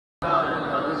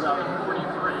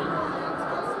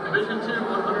Division II,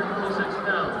 126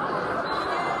 pounds.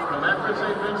 From Akron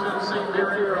St. Vincent, St.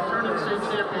 Mary, returning state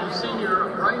champion senior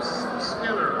Bryce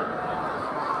Skinner.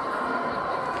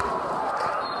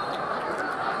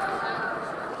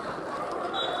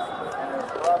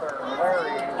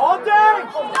 All day!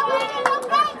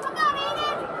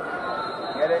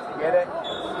 Get it, get it.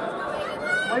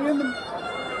 Play in the...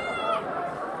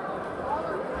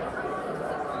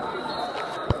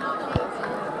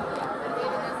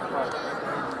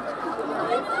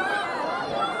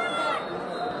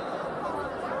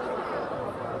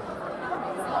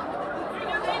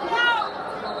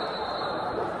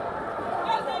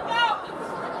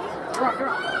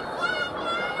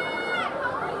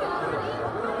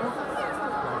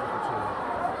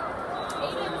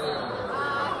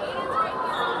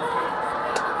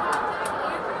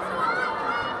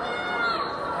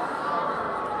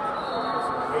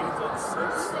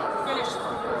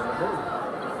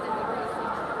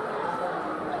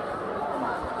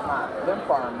 Limp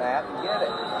arm that and get it.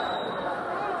 Oh,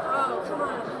 come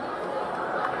on.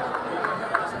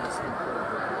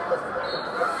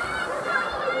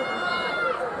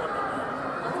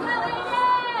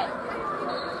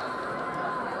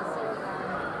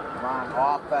 Come on,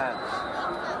 offense.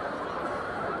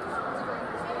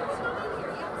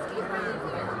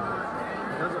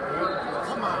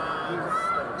 Come on.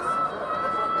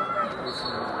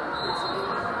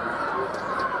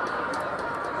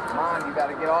 Come on, you got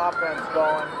to get offense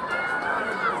going.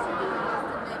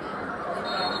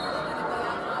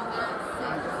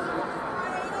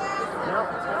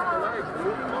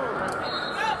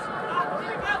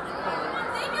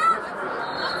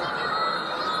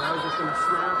 I was just going to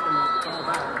snap and fall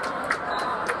back.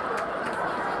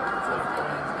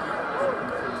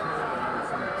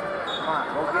 Come on,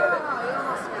 go get it.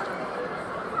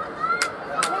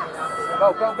 Go,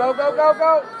 go, go, go, go,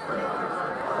 go.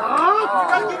 Oh, you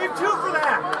got to give him 2 for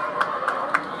that.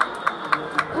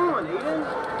 Come on, Aidan.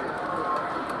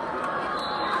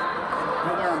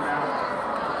 Good arm down.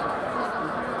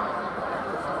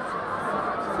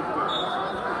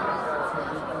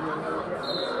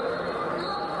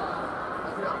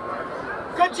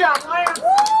 Good job, Lance.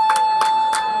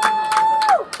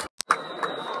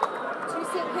 Did you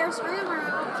see Pierce Graham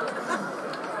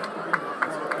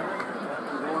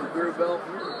Going through, Bill.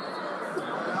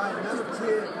 Another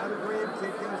kid, another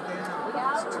grandkid goes down.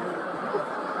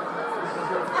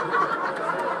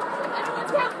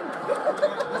 Yeah.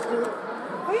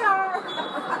 We are.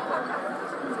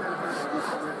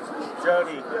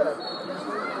 Jody.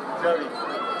 Jody.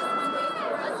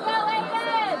 Let's go,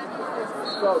 Aidan.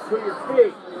 Let's go, to your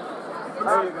feet.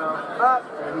 There you go. Up.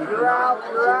 You're out,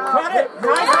 you're out. Get it.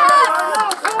 Nice.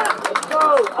 Let's go.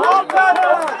 All done.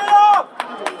 Open it up.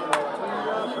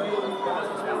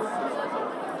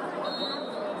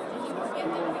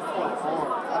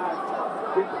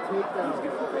 Get the takedown.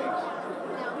 Get the base.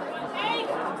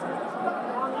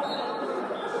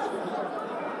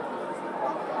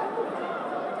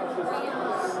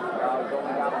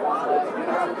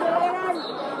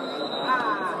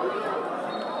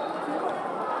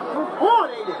 Come on,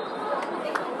 Aidan.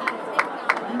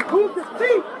 You move your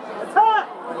feet. Attack.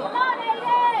 Come on,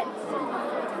 Aidan.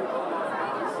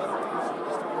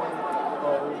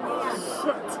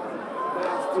 Shit.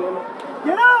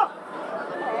 Get up.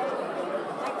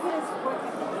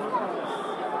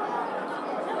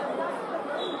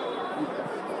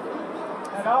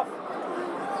 Head up.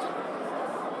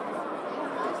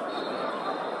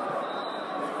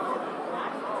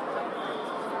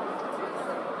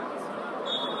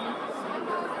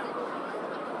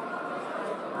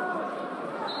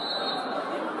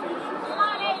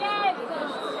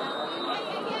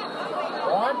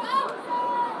 One.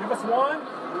 Give us one.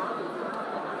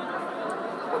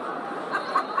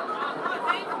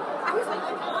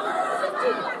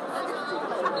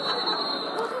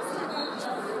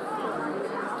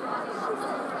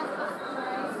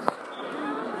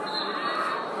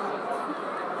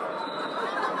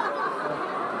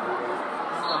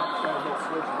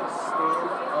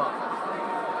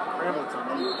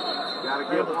 Gotta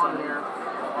get one here.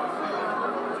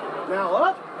 Now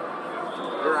up.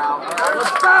 You're out.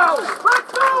 Let's go!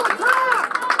 Let's go! Attack!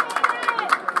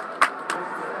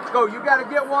 Let's go. You gotta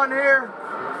get one here.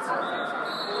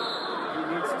 He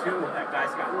needs 2. That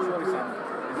guy's got choice on it.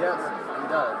 Yes, he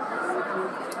does.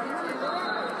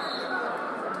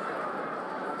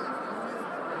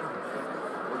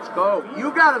 Let's go.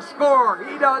 You gotta score.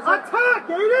 He doesn't. Attack,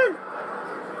 Aidan!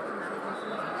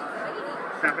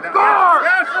 Score!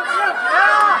 Yes!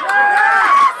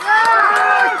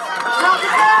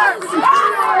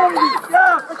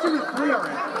 Yes!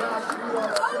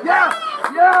 Yes!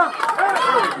 Yes!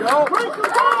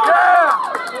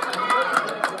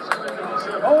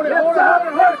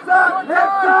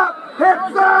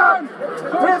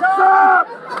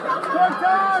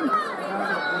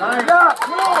 What's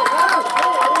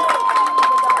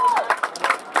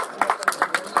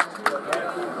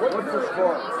the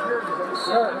score?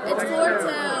 It's 4-2.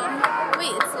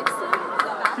 Wait, it's 6-2?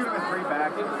 Should have been 3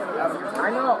 back. I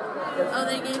know. Oh,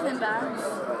 they gave him back?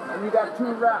 And you got 2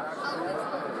 reps.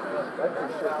 That's a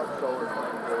shot forward.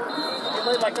 He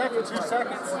played like that for 2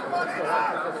 seconds.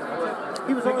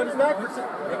 He was on his back for 6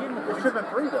 seconds. It should have been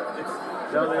 3 though.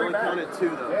 No, they only counted 2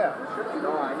 though. Yeah.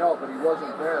 No, I know, but he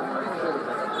wasn't there where he should have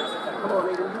been. Come on,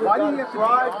 Aidan. Why do you have to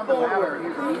drive on the ladder? forward? He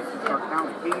needs to start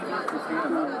counting. He needs to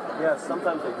stand up. Yeah,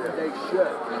 sometimes they do. They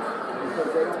should. Because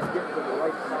they don't get to the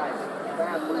right side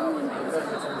fast enough.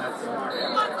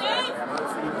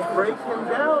 Break him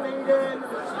down, Aidan.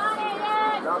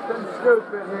 Nothing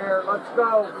stupid here. Let's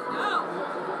go.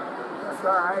 That's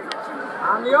all right.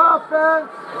 On the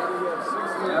offense.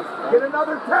 Get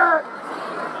another tech.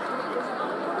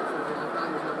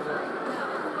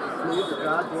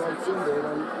 Goddamn Sunday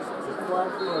on the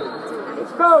 12th.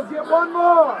 Let's go. Get one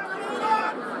more.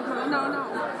 No.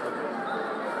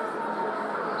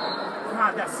 Come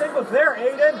on, that single's there,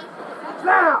 Aidan.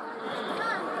 Snap.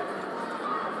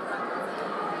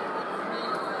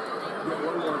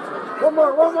 One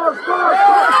more. Score.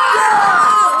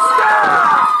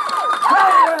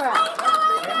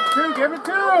 Give it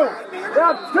 2.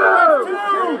 That's 2.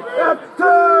 That's 2.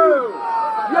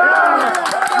 Yeah.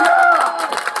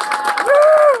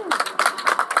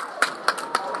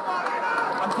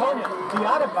 I'm telling you, the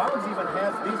out of bounds even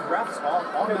has these refs all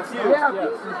confused. Yeah,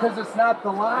 because it's not the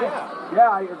line. Yeah,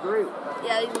 I agree.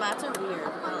 Yeah, these mats are weird.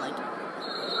 I don't like it.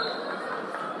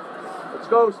 Let's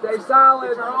go. Stay solid.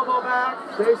 Get your elbow back.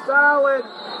 Stay solid.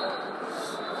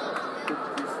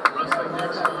 Wrestling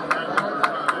next on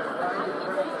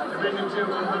Division 2,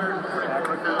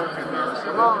 144 pounds.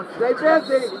 Come on, stay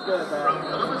busy. From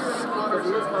Columbus Squatters,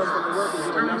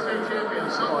 returning state champion,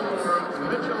 sophomore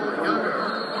Mitchell Younger.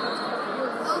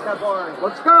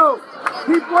 Let's go.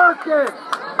 Keep working.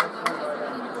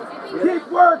 Keep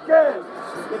working.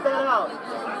 Get that out.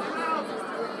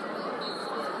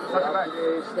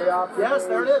 Stay off. Yes,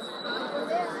 there it is.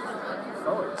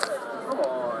 Oh, come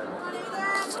on.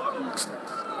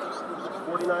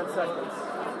 49 seconds.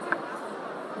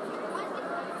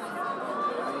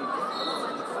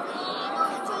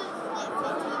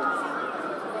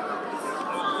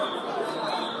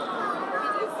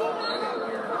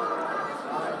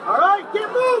 All right, get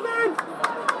moving.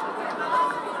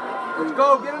 Let's go.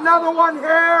 Get another one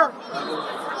here.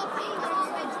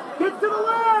 Get to the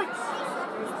legs.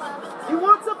 He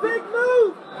wants a big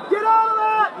move. Get out of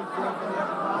that.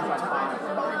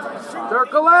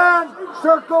 Circle in.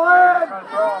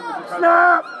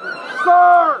 Snap.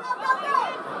 Score.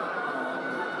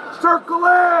 Circle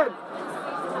in.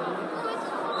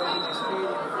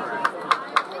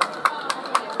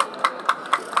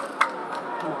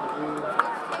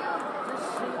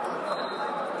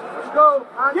 Let's go.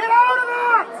 Get out of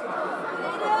that.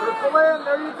 Circle in.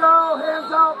 There you go.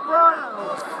 Hands out front.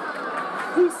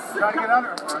 He's Trying to get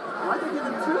under. Why did they give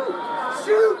him 2?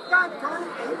 Shoot! God darn it!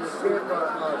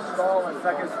 Stall and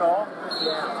second stall.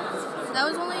 Yeah. That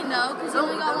was only no, because he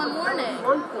only got 1 warning.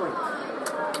 1 point.